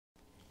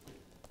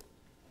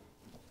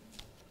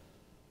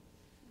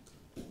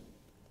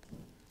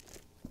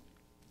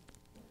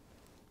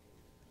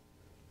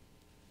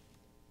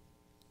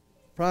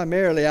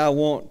Primarily, I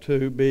want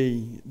to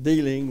be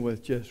dealing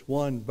with just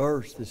one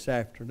verse this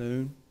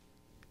afternoon.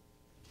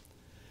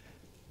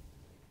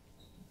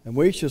 And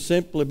we shall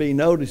simply be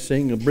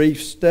noticing a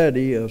brief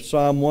study of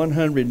Psalm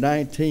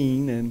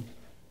 119 and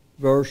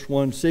verse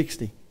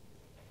 160.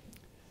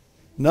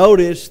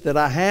 Notice that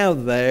I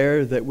have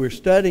there that we're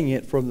studying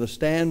it from the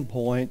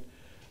standpoint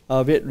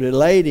of it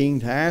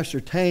relating to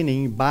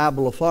ascertaining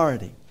Bible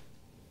authority.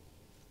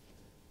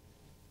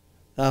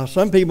 Now,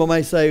 some people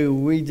may say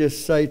we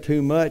just say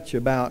too much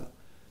about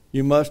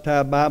you must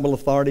have Bible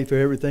authority for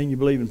everything you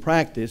believe and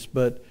practice,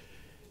 but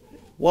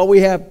what we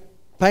have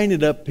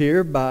painted up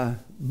here by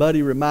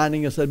Buddy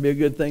reminding us that'd be a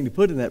good thing to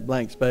put in that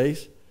blank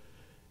space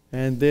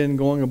and then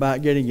going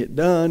about getting it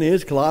done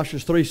is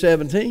Colossians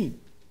 3:17.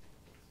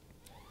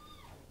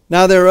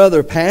 Now, there are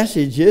other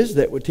passages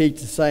that would teach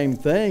the same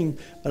thing,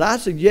 but I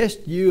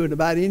suggest to you and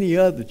about any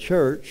other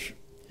church,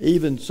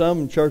 even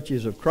some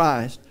churches of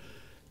Christ,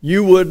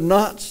 you would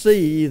not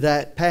see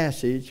that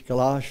passage,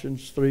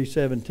 Colossians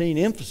 3:17,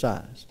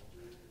 emphasized.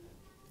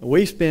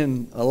 We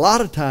spend a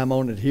lot of time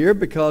on it here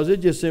because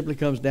it just simply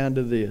comes down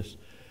to this.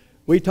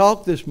 We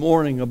talked this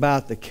morning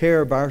about the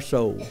care of our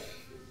soul.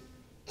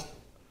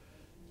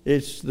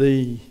 It's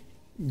the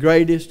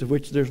greatest, of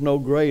which there's no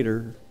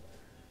greater,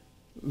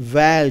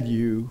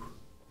 value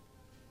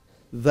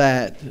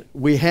that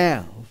we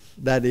have.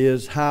 That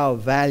is, how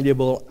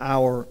valuable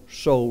our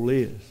soul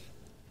is.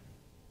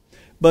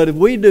 But if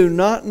we do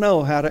not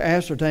know how to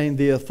ascertain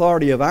the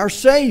authority of our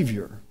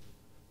Savior,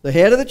 the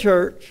head of the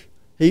church,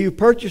 He who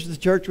purchased the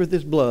church with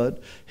His blood,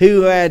 He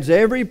who adds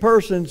every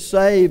person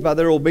saved by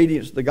their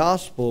obedience to the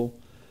gospel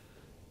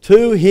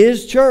to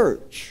His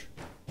church,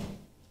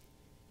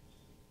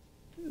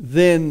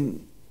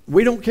 then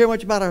we don't care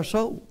much about our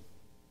soul.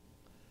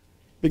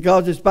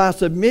 Because it's by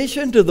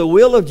submission to the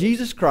will of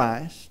Jesus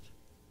Christ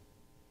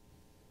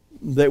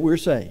that we're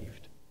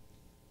saved.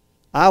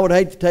 I would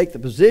hate to take the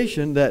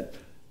position that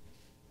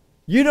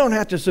you don't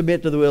have to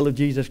submit to the will of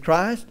Jesus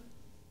Christ,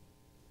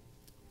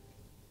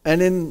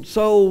 and in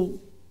so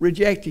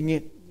rejecting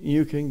it,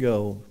 you can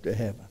go to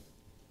heaven.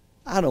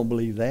 I don't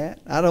believe that.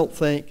 I don't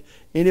think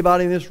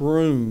anybody in this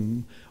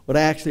room would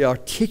actually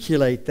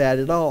articulate that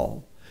at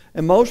all.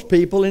 And most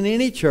people in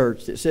any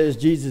church that says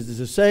Jesus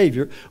is a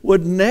Savior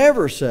would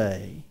never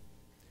say,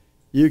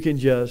 you can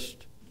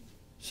just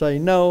say,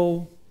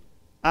 no,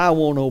 I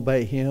won't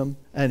obey Him,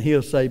 and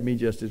He'll save me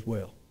just as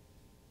well.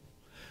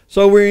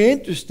 So we're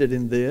interested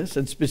in this,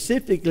 and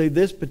specifically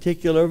this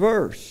particular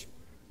verse.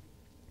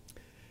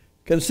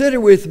 Consider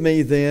with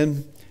me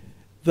then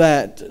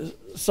that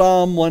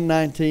Psalm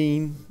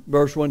 119,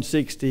 verse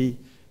 160,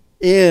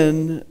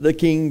 in the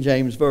King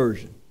James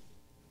Version.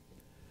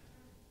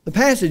 The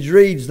passage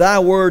reads, Thy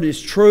word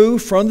is true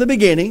from the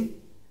beginning,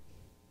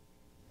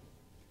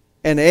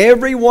 and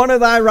every one of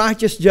Thy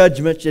righteous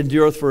judgments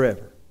endureth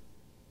forever.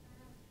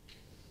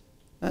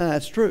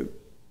 That's true.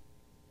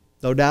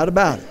 No doubt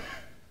about it.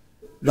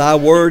 Thy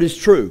word is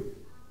true.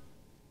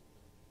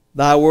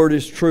 Thy word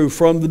is true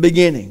from the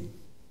beginning.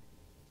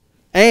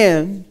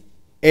 And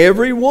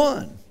every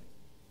one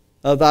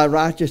of Thy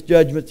righteous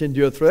judgments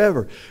endureth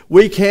forever.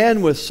 We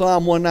can, with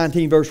Psalm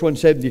 119, verse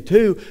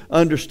 172,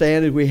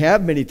 understand, as we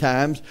have many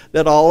times,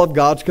 that all of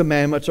God's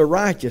commandments are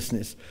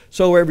righteousness.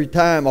 So every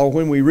time, or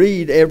when we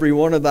read, every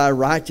one of Thy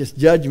righteous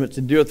judgments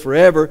endureth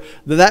forever,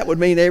 then that would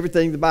mean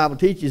everything the Bible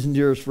teaches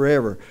endures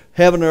forever.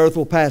 Heaven and earth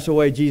will pass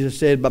away, Jesus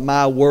said, but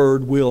my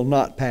word will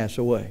not pass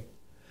away.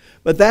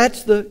 But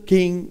that's the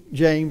King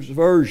James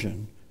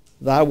Version.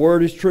 Thy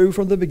word is true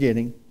from the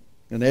beginning,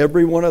 and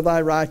every one of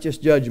Thy righteous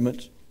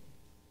judgments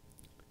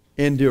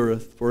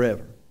endureth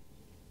forever.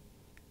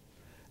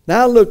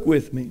 Now look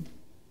with me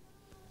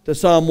to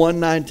Psalm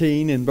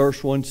 119 and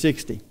verse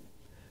 160.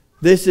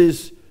 This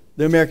is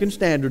the American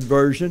Standard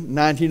Version,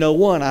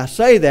 1901. I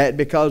say that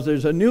because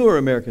there's a newer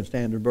American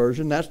Standard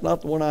Version. That's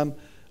not the one I'm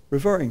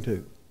referring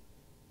to.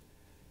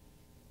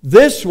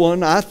 This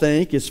one, I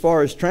think, as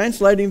far as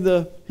translating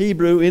the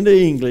Hebrew into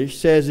English,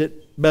 says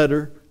it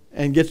better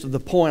and gets to the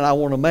point I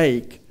want to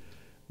make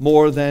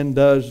more than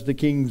does the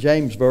King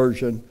James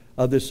Version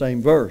of this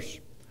same verse.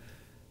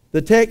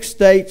 The text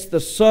states,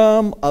 the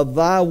sum of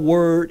Thy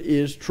word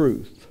is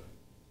truth,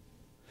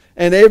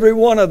 and every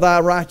one of Thy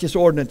righteous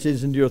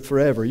ordinances endureth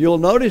forever. You'll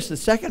notice the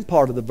second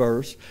part of the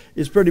verse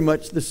is pretty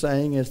much the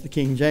same as the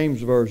King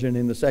James Version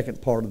in the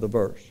second part of the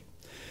verse.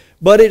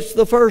 But it's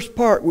the first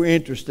part we're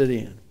interested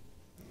in.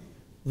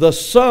 The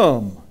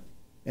sum,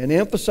 and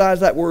emphasize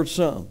that word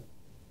sum.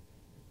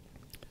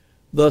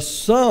 The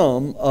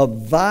sum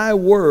of Thy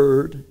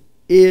word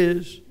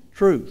is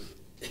truth.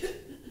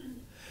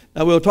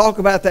 Now we'll talk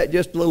about that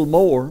just a little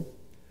more,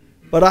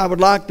 but I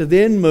would like to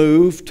then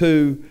move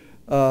to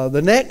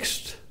the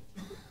next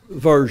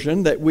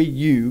version that we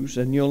use,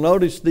 and you'll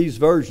notice these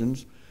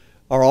versions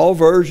are all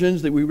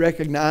versions that we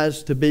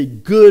recognize to be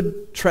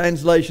good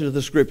translations of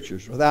the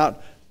Scriptures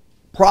without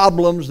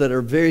problems that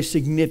are very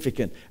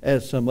significant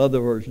as some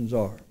other versions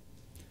are.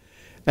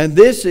 And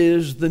this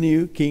is the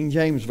New King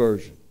James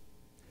Version.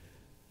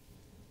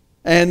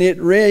 And it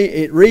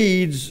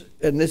reads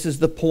and this is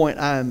the point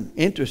I'm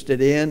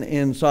interested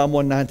in Psalm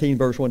 119,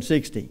 verse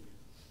 160.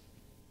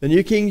 The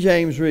New King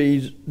James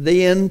reads,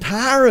 the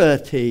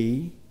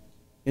entirety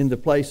in the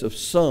place of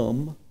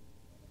some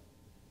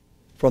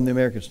from the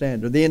American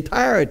Standard. The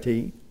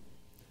entirety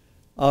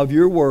of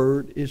your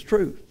word is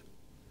truth.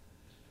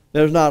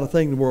 There's not a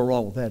thing in the world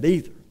wrong with that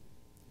either.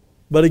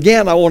 But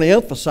again, I want to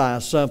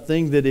emphasize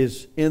something that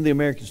is in the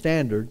American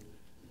Standard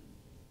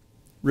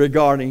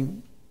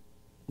regarding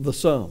the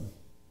some.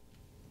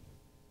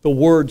 The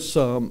word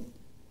some,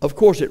 of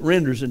course it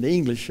renders into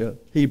English a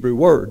Hebrew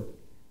word.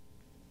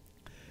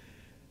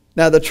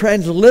 Now the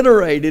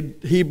transliterated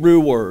Hebrew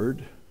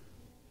word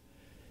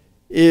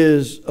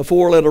is a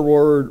four-letter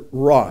word,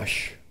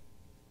 Rosh.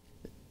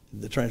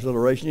 The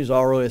transliteration is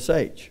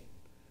R-O-S-H.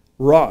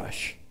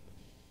 Rosh.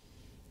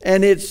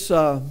 And it's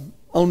on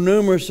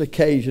numerous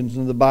occasions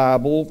in the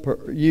Bible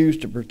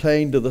used to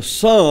pertain to the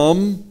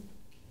sum.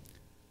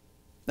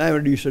 Now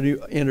introduce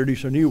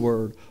a new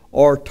word,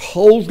 or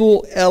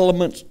total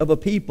elements of a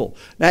people.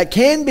 Now it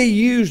can be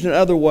used in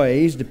other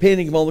ways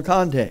depending upon the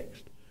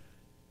context.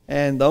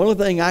 And the only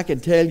thing I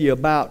can tell you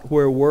about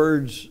where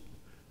words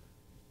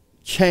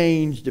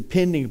change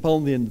depending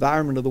upon the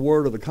environment of the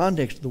word or the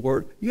context of the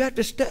word, you have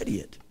to study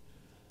it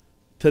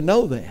to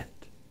know that.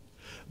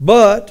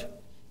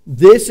 But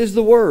this is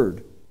the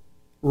word,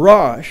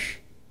 Rosh,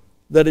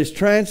 that is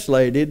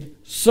translated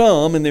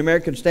some in the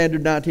American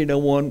Standard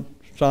 1901,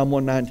 Psalm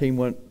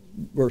 119,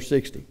 verse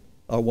 60,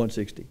 or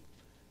 160.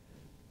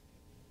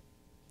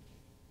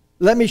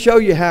 Let me show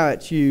you how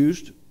it's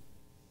used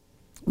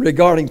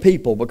regarding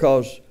people,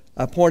 because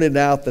I pointed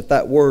out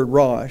that word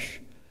Rosh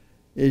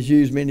is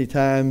used many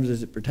times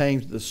as it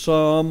pertains to the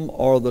sum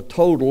or the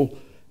total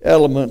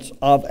elements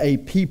of a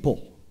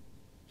people.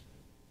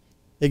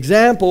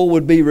 Example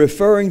would be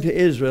referring to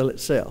Israel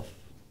itself.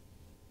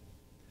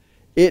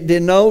 It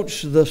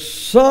denotes the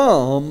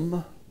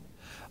sum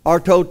or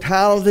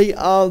totality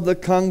of the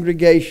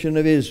congregation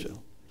of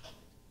Israel.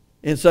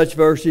 In such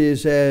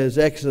verses as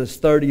Exodus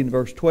 30 and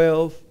verse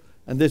 12,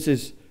 and this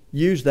is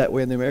used that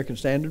way in the American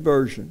Standard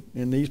Version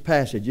in these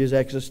passages,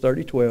 Exodus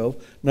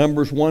 30:12,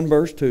 Numbers 1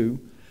 verse 2,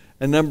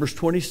 and Numbers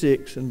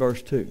 26 and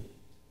verse 2.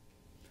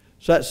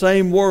 So that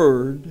same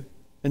word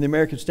in the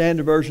American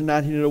Standard Version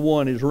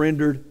 1901 is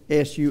rendered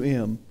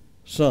S-U-M,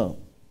 some.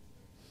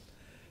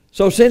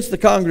 So since the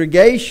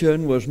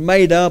congregation was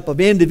made up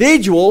of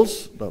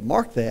individuals,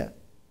 mark that,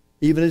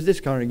 even as this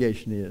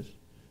congregation is,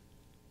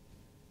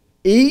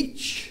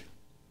 each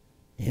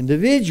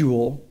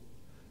individual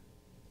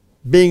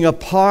being a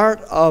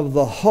part of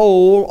the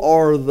whole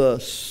or the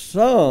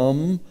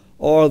sum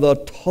or the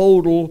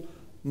total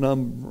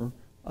number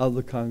of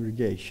the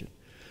congregation.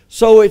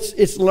 So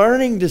it's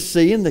learning to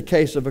see in the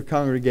case of a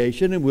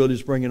congregation, and we'll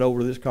just bring it over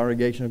to this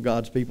congregation of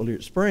God's people here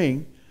at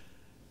Spring,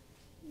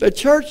 the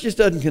church just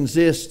doesn't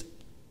consist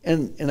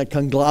in a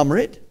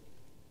conglomerate,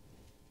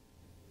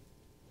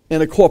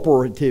 in a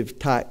corporative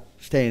type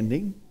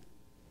standing.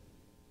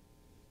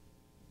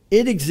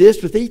 It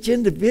exists with each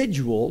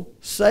individual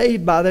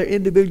saved by their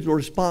individual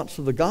response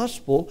to the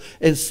gospel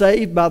and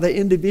saved by their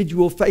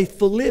individual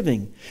faithful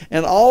living.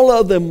 And all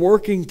of them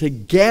working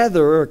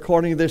together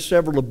according to their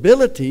several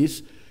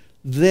abilities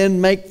then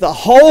make the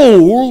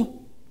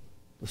whole,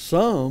 the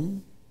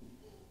sum,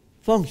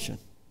 function.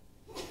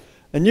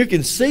 And you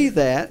can see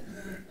that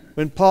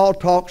when Paul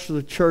talks to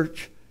the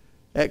church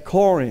at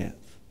Corinth.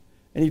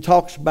 And he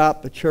talks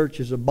about the church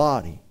as a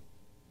body.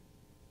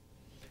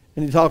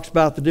 And he talks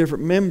about the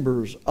different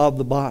members of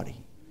the body.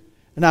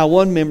 And now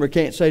one member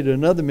can't say to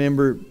another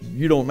member,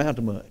 you don't amount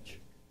to much.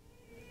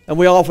 And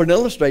we often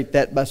illustrate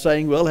that by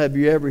saying, well, have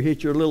you ever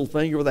hit your little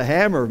finger with a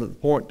hammer to the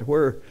point to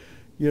where,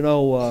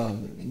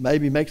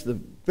 maybe makes the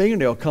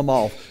fingernail come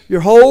off? Your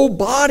whole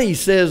body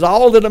says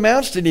all that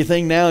amounts to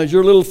anything now is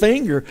your little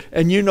finger.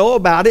 And you know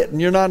about it,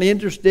 and you're not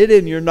interested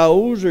in your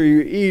nose or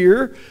your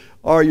ear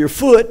or your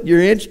foot.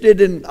 You're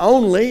interested in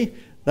only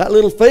that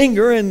little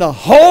finger, and the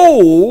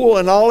whole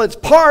and all its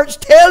parts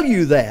tell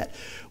you that.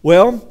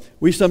 Well,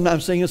 we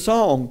sometimes sing a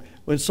song,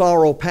 when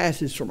sorrow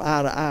passes from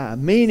eye to eye,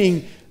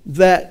 meaning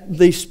that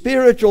the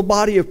spiritual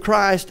body of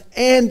Christ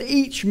and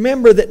each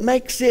member that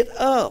makes it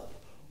up,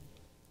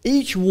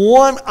 each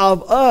one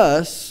of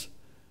us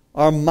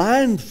are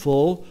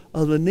mindful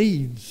of the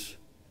needs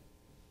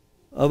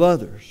of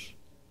others.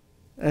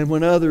 And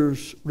when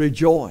others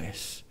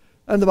rejoice,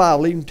 and the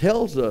Bible even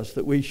tells us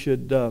that we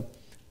should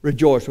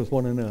rejoice with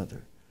one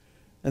another,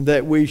 and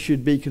that we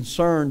should be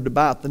concerned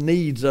about the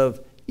needs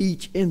of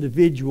each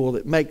individual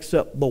that makes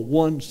up the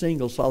one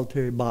single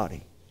solitary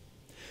body.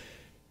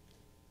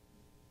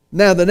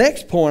 Now the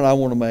next point I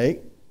want to make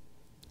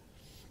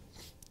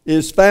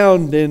is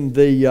found in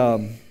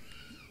the,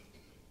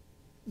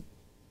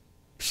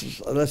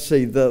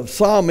 the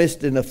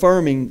psalmist in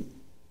affirming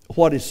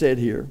what is said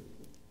here.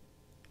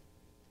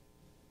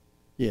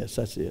 Yes,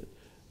 that's it.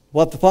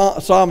 What the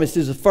psalmist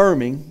is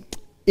affirming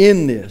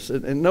in this,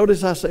 and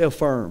notice I say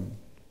affirm.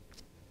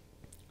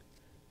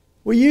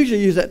 We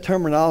usually use that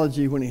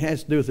terminology when it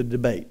has to do with a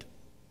debate.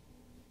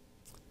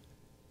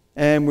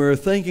 And we're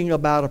thinking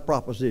about a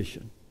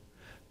proposition.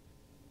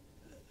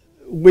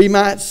 we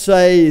might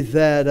say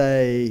that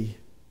a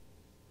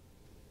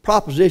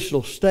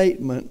propositional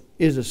statement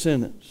is a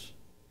sentence.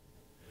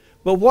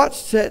 But what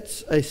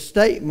sets a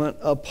statement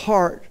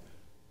apart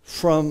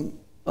from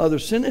other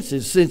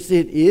sentences, since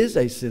it is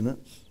a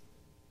sentence?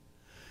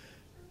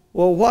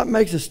 Well, what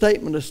makes a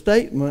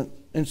statement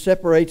and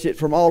separates it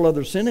from all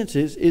other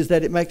sentences is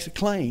that it makes a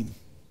claim.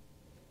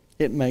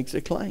 It makes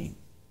a claim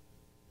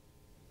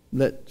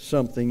that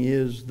something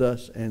is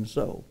thus and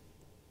so.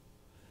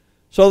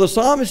 So the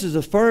psalmist is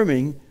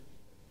affirming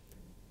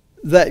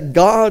that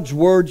God's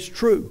word's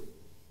true.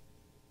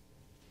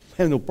 We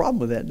have no problem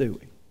with that, do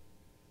we?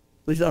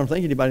 At least I don't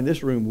think anybody in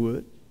this room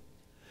would.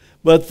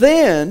 But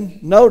then,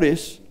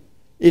 notice,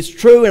 it's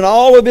true in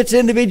all of its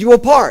individual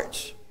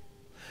parts.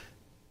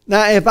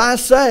 Now, if I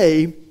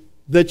say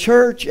the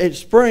church at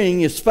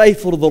Spring is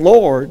faithful to the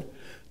Lord,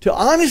 to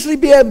honestly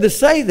be able to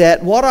say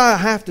that, what do I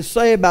have to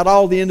say about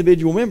all the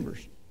individual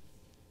members?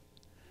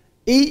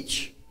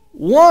 Each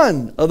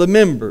one of the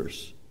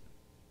members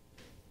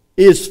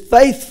is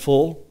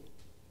faithful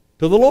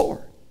to the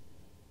Lord.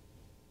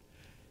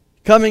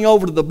 Coming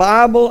over to the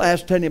Bible,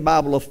 ascertaining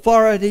Bible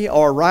authority,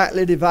 or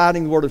rightly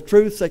dividing the word of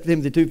truth, 2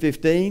 Timothy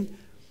 2:15.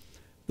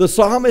 The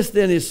psalmist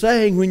then is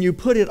saying, when you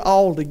put it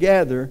all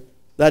together,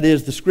 that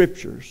is the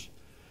Scriptures,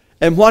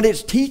 and what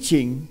it's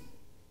teaching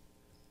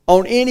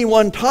on any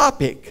one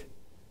topic,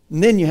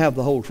 then you have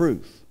the whole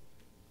truth.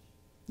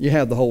 You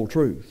have the whole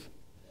truth.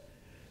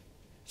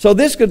 So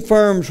this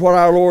confirms what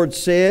our Lord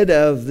said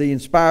of the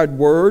inspired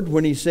word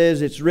when He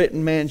says it's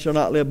written, man shall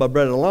not live by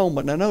bread alone.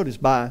 But now notice,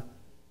 by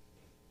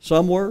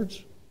some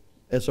words,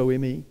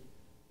 S-O-M-E,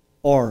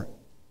 or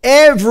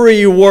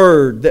every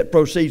word that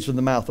proceeds from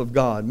the mouth of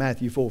God,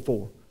 Matthew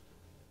 4:4.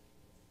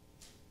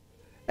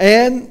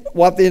 And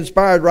what the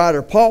inspired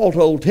writer Paul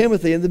told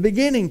Timothy in the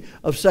beginning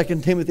of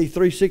 2 Timothy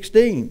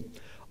 3:16.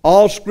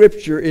 All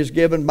Scripture is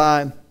given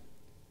by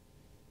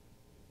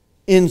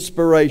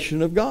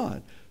inspiration of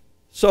God.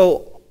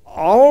 So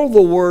all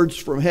the words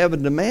from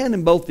heaven to man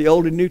in both the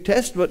Old and New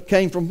Testament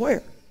came from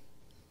where?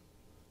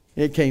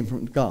 It came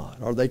from God,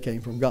 or they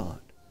came from God.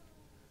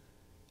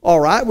 All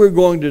right, we're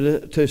going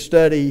to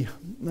study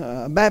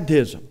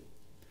baptism.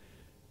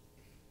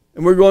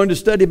 And we're going to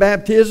study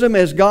baptism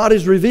as God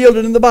has revealed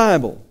it in the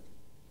Bible.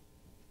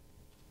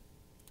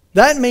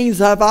 That means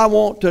that if I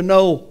want to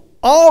know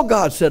all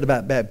God said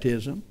about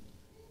baptism,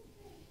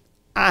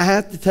 I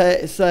have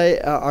to say,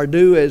 or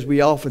do as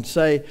we often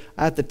say,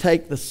 I have to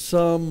take the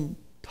sum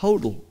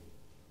total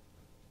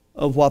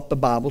of what the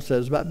Bible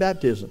says about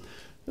baptism.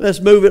 Let's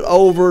move it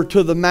over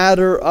to the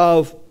matter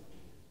of,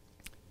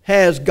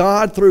 has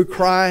God through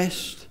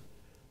Christ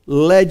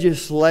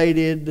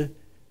legislated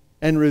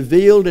and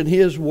revealed in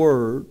His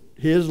Word,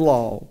 His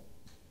law,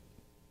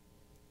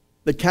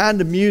 the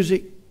kind of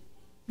music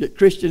that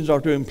Christians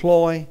are to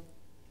employ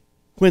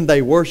when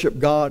they worship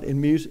God in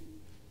music?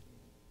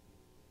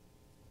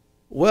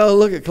 Well,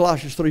 look at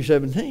Colossians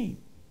 3:17.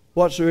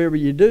 Whatsoever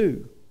you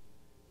do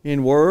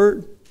in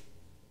word,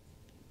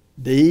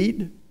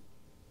 deed,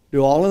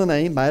 do all in the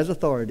name by His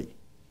authority.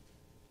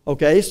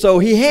 Okay, so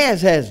He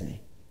has, hasn't He?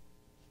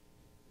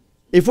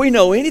 If we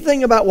know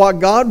anything about what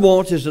God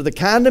wants as to the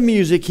kind of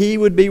music He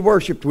would be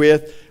worshiped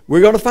with,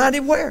 we're going to find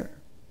it where?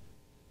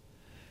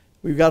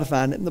 We've got to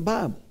find it in the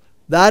Bible.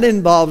 That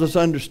involves us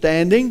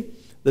understanding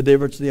the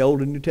difference in the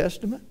Old and New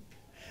Testament.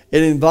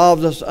 It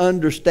involves us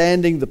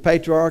understanding the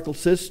patriarchal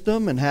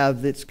system and how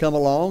it's come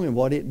along and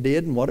what it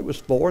did and what it was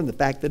for and the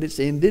fact that it's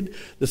ended.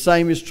 The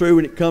same is true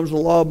when it comes to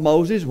the law of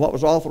Moses, what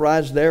was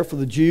authorized there for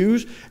the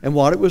Jews and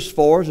what it was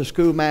for as a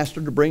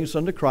schoolmaster to bring us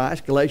unto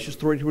Christ, Galatians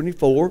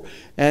 3:24,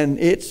 and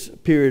its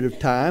period of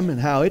time and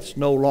how it's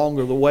no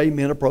longer the way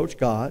men approach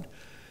God.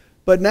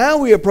 But now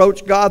we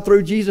approach God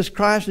through Jesus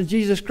Christ and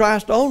Jesus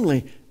Christ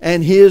only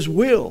and His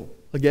will.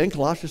 Again,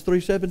 Colossians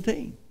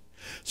 3:17.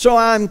 So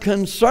I'm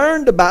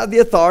concerned about the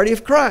authority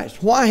of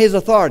Christ. Why His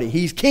authority?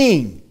 He's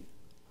king.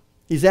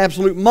 He's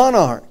absolute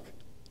monarch.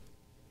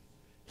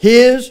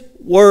 His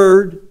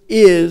word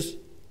is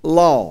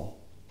law.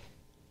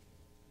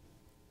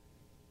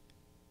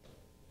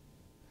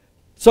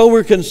 So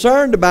we're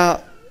concerned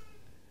about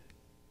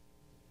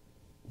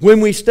when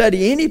we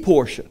study any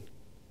portion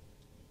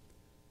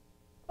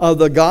of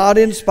the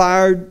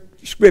God-inspired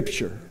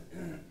Scripture,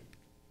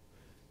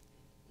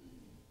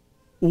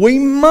 we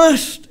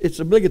must, it's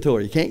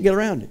obligatory, you can't get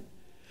around it.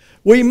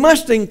 We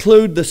must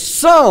include the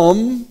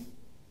sum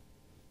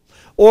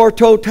or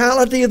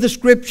totality of the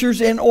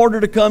Scriptures in order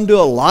to come to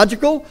a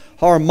logical,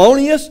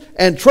 harmonious,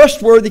 and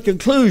trustworthy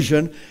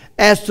conclusion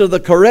as to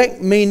the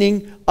correct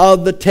meaning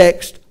of the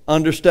text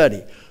under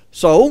study.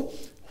 So,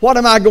 what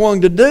am I going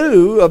to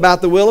do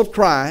about the will of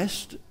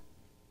Christ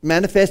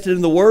manifested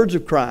in the words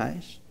of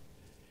Christ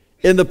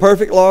in the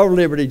perfect law of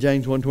liberty,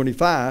 James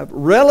 1:25,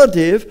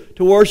 relative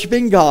to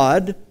worshiping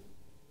God,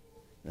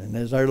 and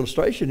as our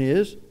illustration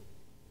is,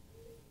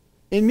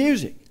 in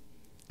music?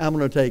 I'm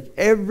going to take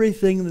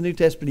everything in the New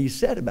Testament He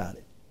said about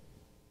it,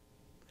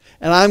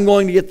 and I'm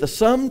going to get the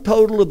sum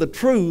total of the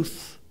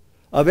truth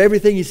of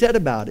everything He said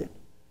about it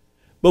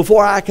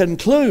before I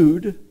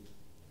conclude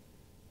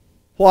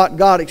what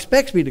God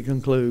expects me to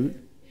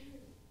conclude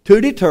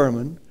to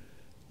determine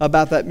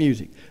about that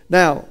music.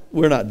 Now,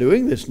 we're not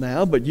doing this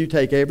now, but you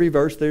take every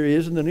verse there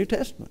is in the New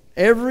Testament,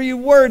 every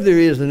word there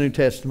is in the New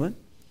Testament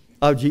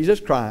of Jesus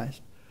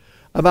Christ,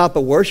 about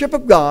the worship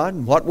of God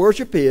and what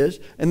worship is,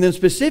 and then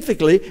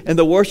specifically in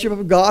the worship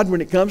of God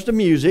when it comes to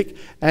music,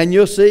 and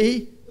you'll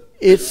see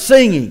it's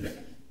singing.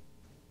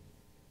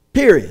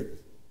 Period.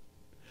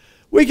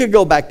 We could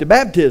go back to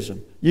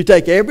baptism. You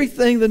take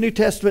everything the New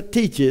Testament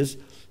teaches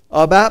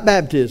about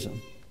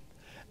baptism,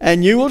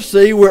 and you will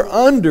see we're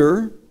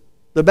under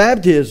the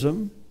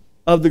baptism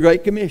of the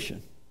Great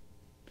Commission.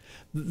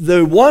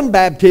 The one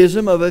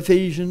baptism of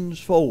Ephesians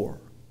 4.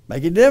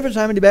 Make a difference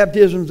how many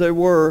baptisms there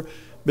were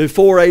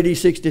before AD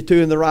 62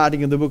 in the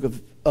writing of the book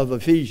of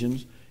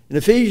Ephesians. In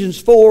Ephesians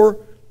 4,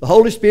 the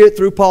Holy Spirit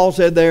through Paul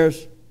said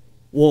there's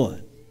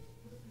one.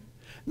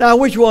 Now,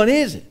 which one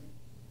is it?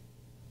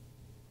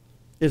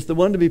 It's the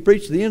one to be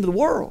preached to the end of the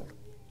world.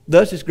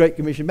 Thus, it's Great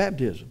Commission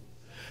baptism.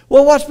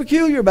 Well, what's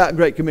peculiar about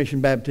Great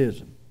Commission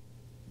baptism?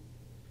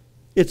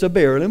 It's a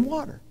burial in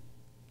water.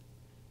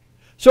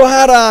 So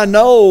how do I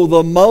know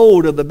the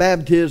mode of the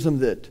baptism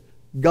that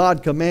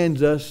God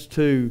commands us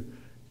to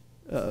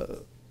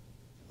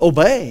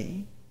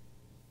obey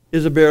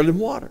is a burial in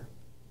water?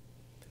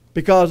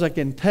 Because I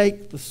can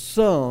take the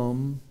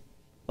sum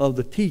of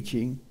the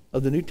teaching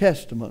of the New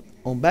Testament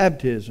on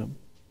baptism,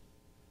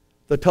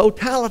 the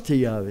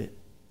totality of it,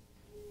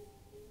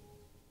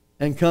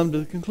 and come to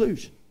the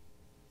conclusion.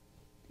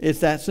 It's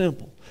that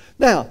simple.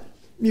 Now,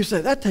 you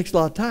say, that takes a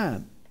lot of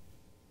time.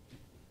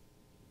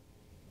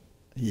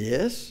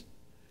 Yes,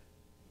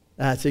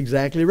 that's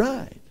exactly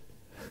right.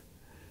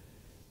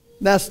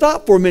 Now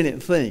stop for a minute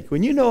and think.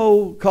 When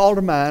you call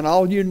to mind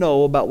all you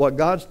know about what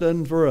God's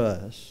done for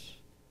us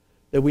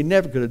that we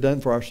never could have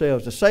done for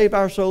ourselves to save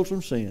our souls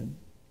from sin,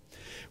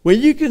 when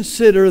you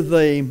consider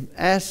the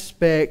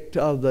aspect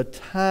of the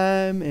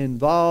time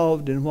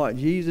involved in what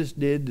Jesus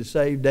did to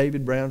save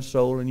David Brown's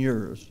soul and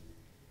yours,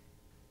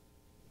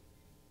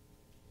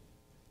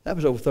 that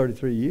was over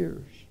 33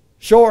 years.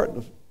 Short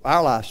of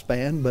our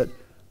lifespan, but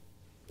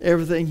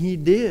everything He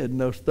did in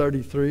those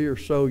 33 or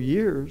so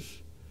years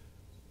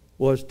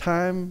was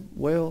time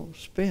well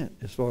spent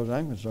as far as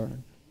I'm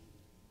concerned.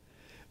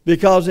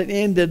 Because it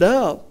ended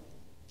up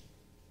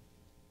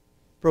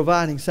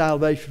providing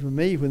salvation for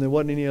me when there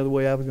wasn't any other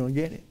way I was going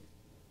to get it.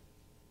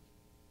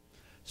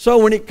 So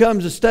when it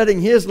comes to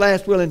studying His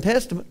last will and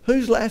testament,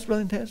 whose last will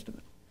and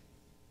testament?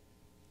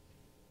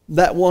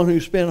 That one who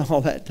spent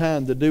all that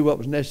time to do what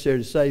was necessary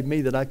to save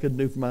me that I couldn't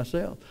do for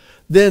myself.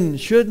 Then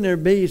shouldn't there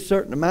be a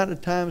certain amount of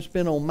time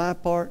spent on my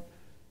part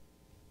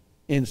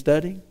in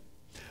studying?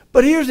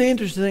 But here's the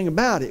interesting thing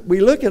about it. We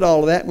look at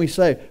all of that and we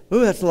say, oh,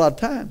 that's a lot of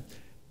time.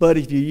 But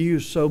if you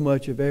use so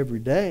much of every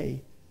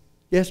day,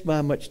 guess by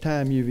how much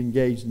time you've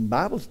engaged in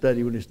Bible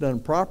study when it's done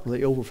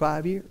properly over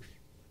 5 years.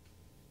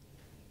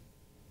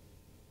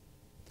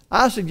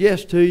 I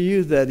suggest to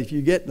you that if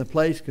you get in a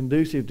place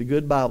conducive to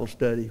good Bible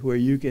study where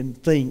you can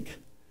think,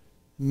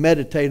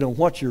 meditate on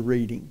what you're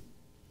reading,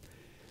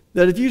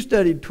 that if you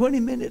studied 20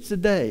 minutes a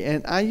day,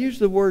 and I use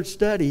the word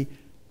study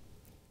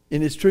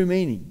in its true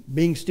meaning,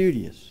 being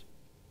studious.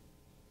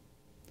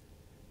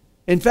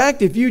 In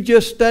fact, if you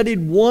just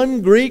studied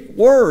one Greek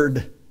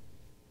word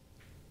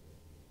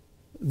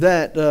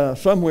that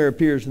somewhere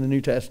appears in the New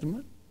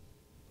Testament,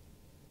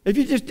 if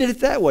you just did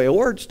it that way, a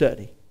word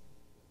study,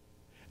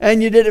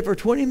 and you did it for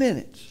 20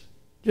 minutes,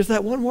 just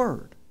that one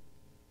word,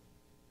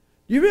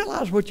 do you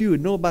realize what you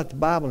would know about the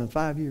Bible in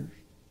 5 years?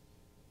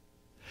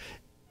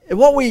 And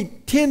what we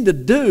tend to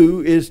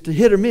do is to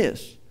hit or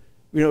miss.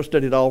 We don't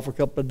study it all for a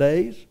couple of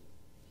days.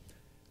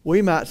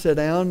 We might sit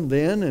down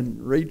then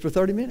and read for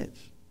 30 minutes.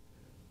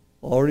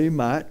 Or we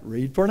might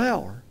read for an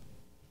hour.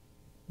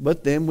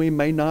 But then we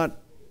may not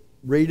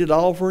read it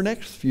all for the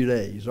next few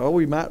days. Or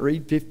we might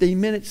read 15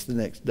 minutes the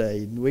next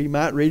day. We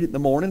might read it in the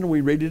morning, or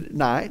we read it at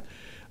night,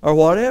 or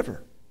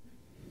whatever.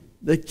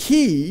 The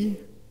key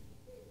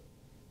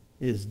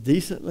is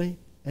decently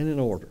and in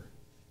order.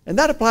 And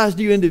that applies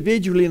to you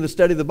individually in the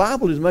study of the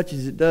Bible as much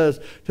as it does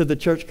to the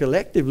church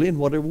collectively in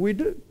whatever we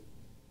do.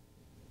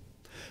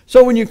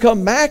 So when you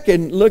come back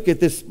and look at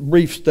this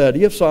brief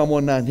study of Psalm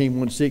 119,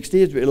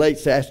 160 as it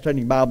relates to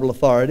ascertaining Bible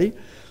authority,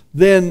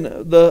 then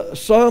the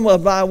sum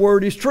of thy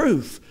word is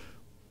truth.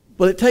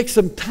 But it takes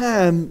some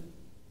time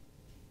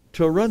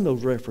to run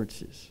those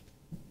references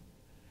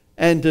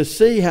and to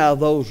see how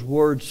those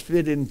words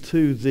fit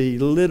into the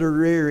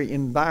literary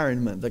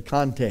environment, the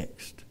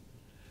context.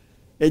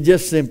 It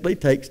just simply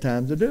takes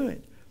time to do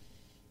it.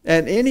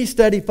 And any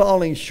study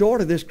falling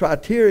short of this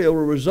criteria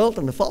will result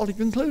in a faulty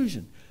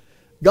conclusion.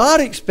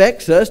 God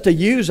expects us to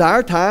use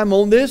our time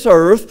on this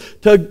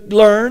earth to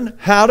learn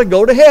how to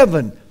go to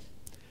heaven.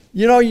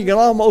 You know, you can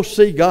almost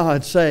see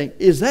God saying,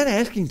 is that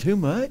asking too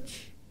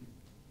much?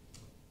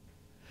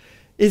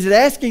 Is it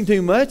asking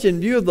too much in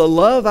view of the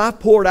love I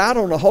poured out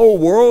on the whole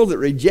world that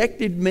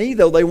rejected me,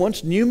 though they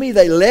once knew me,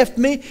 they left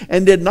me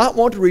and did not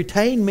want to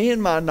retain me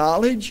in my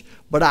knowledge,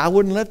 but I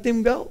wouldn't let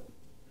them go?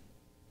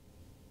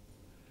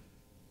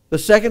 the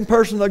second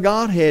person of the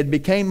Godhead,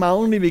 became my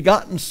only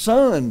begotten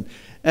Son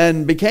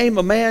and became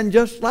a man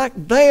just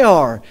like they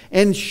are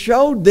and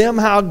showed them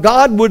how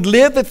God would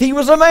live if He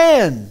was a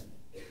man,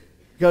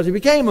 because He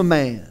became a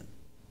man.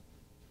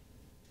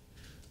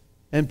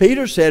 And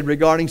Peter said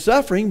regarding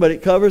suffering, but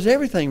it covers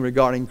everything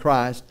regarding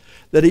Christ,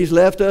 that He's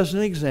left us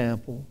an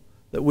example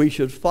that we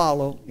should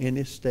follow in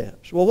His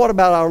steps. Well, what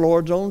about our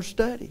Lord's own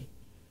study?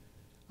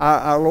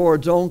 Our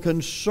Lord's own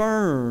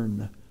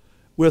concern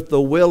with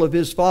the will of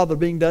His Father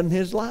being done in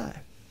His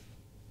life.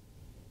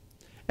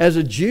 As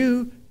a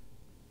Jew,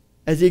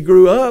 as He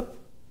grew up,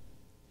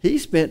 He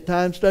spent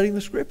time studying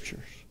the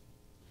Scriptures.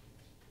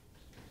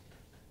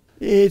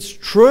 It's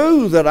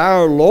true that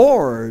our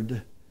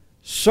Lord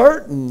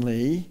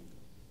certainly,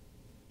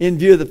 in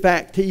view of the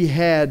fact He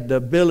had the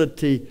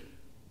ability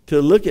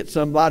to look at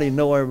somebody and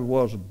know whatever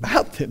was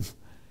about them,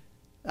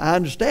 I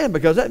understand,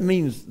 because that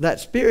means that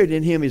spirit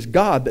in Him is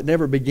God that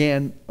never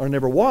began or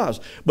never was.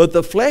 But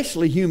the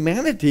fleshly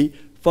humanity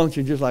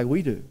functions just like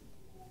we do.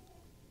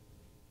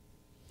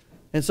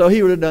 And so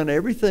He would have done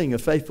everything a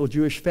faithful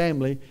Jewish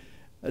family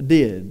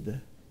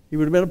did. He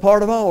would have been a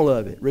part of all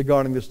of it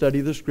regarding the study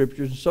of the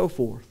Scriptures and so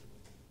forth.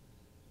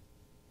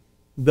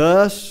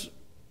 Thus,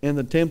 in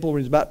the temple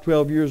when He was about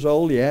 12 years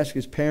old, He asked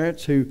His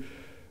parents who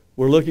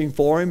were looking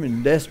for Him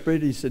and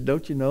desperate. He said,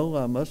 "Don't you know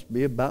I must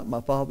be about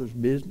my Father's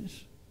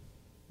business?"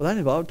 Well, that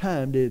involved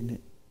time, didn't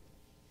it?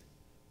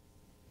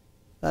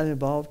 That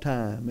involved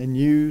time and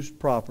used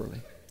properly.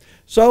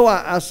 So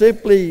I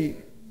simply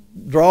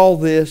draw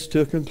this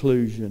to a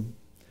conclusion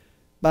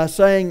by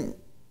saying,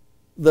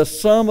 the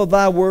sum of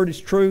Thy word is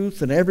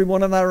truth, and every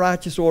one of Thy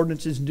righteous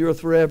ordinances endureth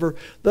forever.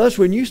 Thus,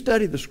 when you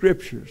study the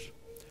Scriptures,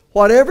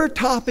 whatever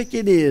topic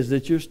it is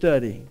that you're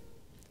studying,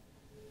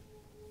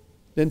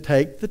 then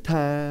take the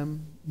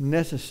time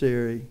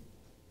necessary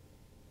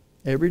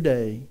every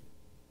day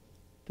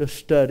to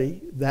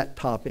study that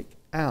topic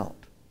out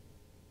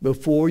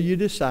before you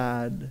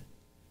decide,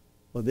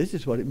 well, this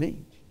is what it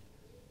means.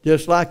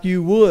 Just like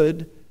you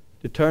would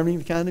determining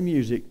the kind of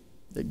music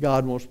that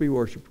God wants to be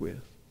worshiped with.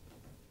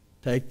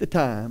 Take the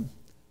time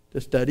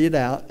to study it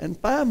out and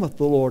find what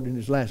the Lord in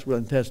His last will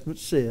and testament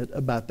said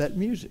about that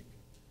music.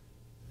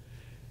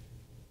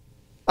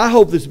 I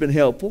hope this has been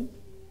helpful.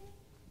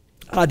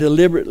 I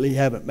deliberately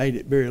haven't made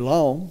it very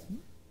long.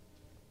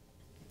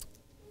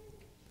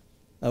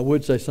 I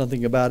would say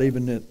something about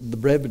even the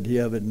brevity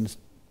of it, and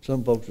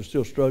some folks are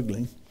still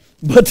struggling.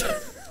 But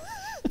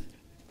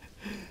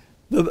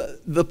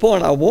the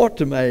point I want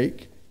to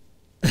make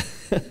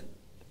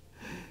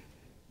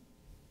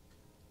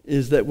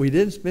is that we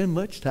didn't spend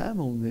much time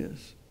on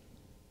this.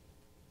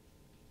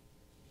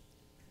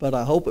 But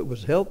I hope it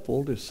was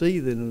helpful to see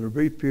that in a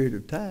brief period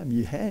of time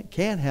you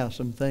can have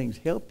some things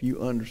help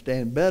you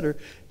understand better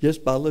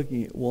just by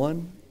looking at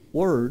one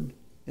word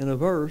in a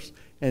verse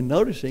and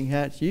noticing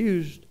how it's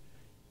used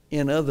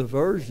in other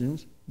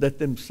versions that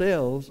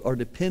themselves are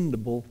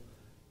dependable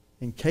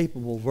and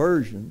capable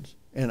versions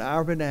in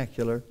our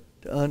vernacular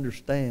to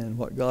understand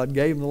what God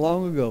gave them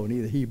long ago in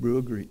either Hebrew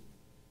or Greek.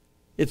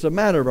 It's a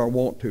matter of our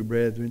want to,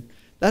 brethren.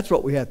 That's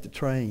what we have to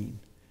train.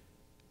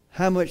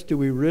 How much do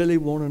we really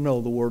want to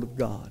know the Word of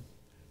God?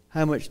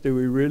 How much do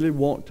we really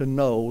want to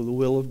know the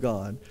will of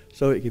God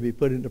so it can be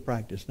put into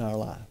practice in our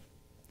life?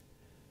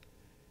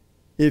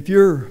 If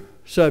you're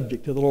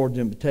subject to the Lord's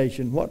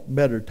invitation, what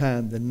better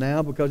time than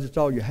now, because it's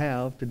all you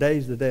have.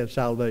 Today's the day of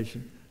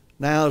salvation.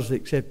 Now is the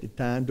accepted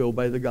time to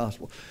obey the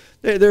gospel.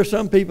 There are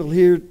some people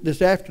here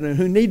this afternoon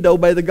who need to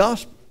obey the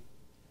gospel.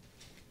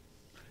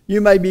 You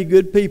may be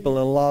good people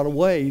in a lot of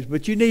ways,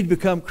 but you need to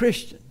become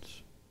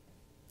Christians.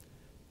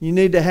 You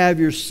need to have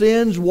your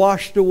sins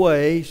washed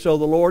away so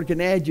the Lord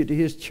can add you to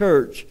His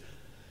church.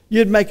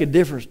 You'd make a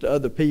difference to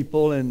other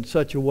people in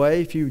such a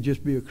way if you would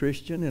just be a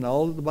Christian, and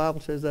all that the Bible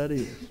says that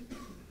is.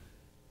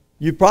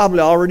 You probably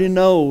already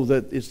know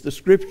that it's the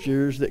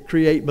Scriptures that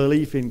create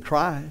belief in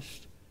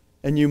Christ,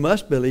 and you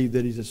must believe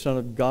that He's the Son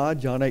of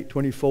God, John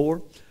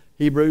 8:24,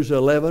 Hebrews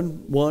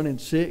 11:1 and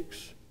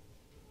 6,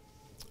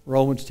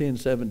 Romans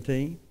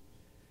 10:17.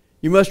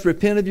 You must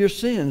repent of your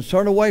sins.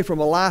 Turn away from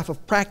a life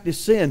of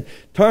practiced sin.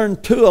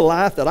 Turn to a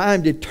life that I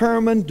am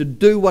determined to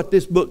do what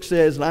this book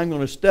says, and I'm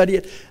going to study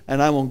it,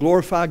 and I'm going to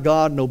glorify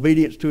God in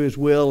obedience to His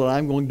will, and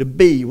I'm going to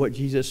be what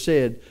Jesus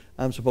said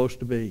I'm supposed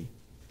to be.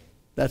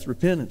 That's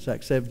repentance,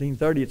 Acts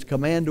 17:30. It's a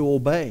command to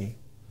obey.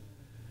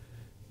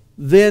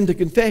 Then to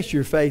confess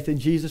your faith in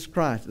Jesus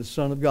Christ, the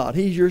Son of God.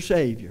 He's your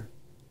Savior.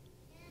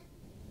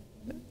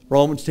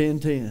 Romans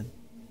 10:10.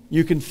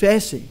 You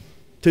confess Him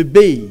to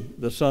be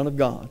the Son of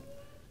God.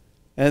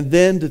 And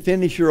then to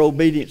finish your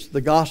obedience to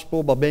the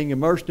gospel by being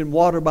immersed in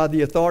water by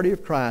the authority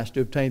of Christ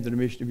to obtain the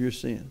remission of your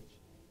sins.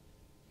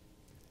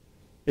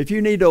 If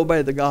you need to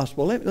obey the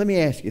gospel, let me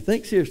ask you,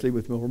 think seriously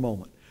with me for a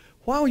moment.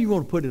 Why would you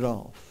want to put it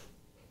off?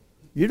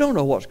 You don't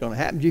know what's going to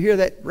happen. Did you hear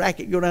that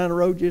racket go down the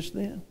road just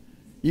then?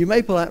 You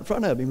may pull out in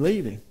front of him,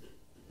 leave him.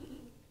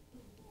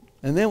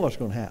 And then what's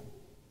going to happen?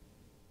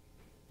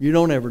 You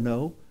don't ever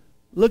know.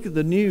 Look at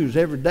the news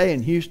every day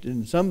in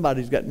Houston.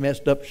 Somebody's got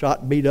messed up,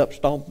 shot, beat up,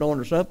 stomped on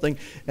or something,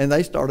 and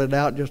they started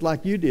out just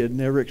like you did,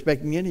 never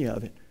expecting any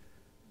of it.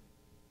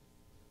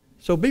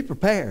 So be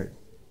prepared.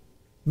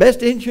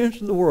 Best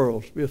insurance in the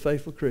world is to be a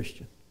faithful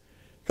Christian.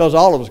 Because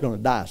all of us are going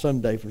to die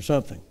someday for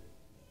something.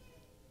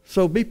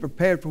 So be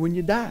prepared for when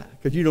you die,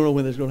 because you don't know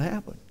when that's going to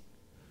happen.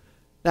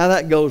 Now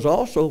that goes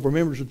also for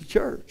members of the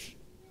church.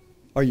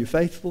 Are you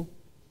faithful?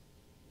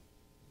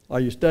 Are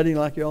you studying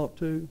like you ought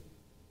to?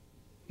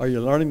 Are you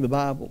learning the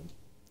Bible?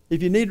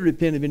 If you need to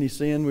repent of any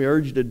sin, we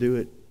urge you to do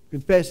it.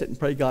 Confess it and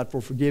pray God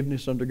for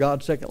forgiveness under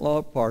God's second law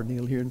of pardon.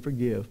 He'll hear and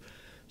forgive.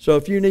 So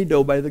if you need to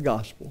obey the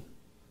gospel,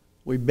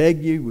 we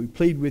beg you, we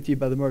plead with you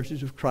by the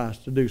mercies of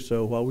Christ to do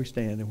so while we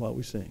stand and while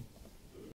we sing.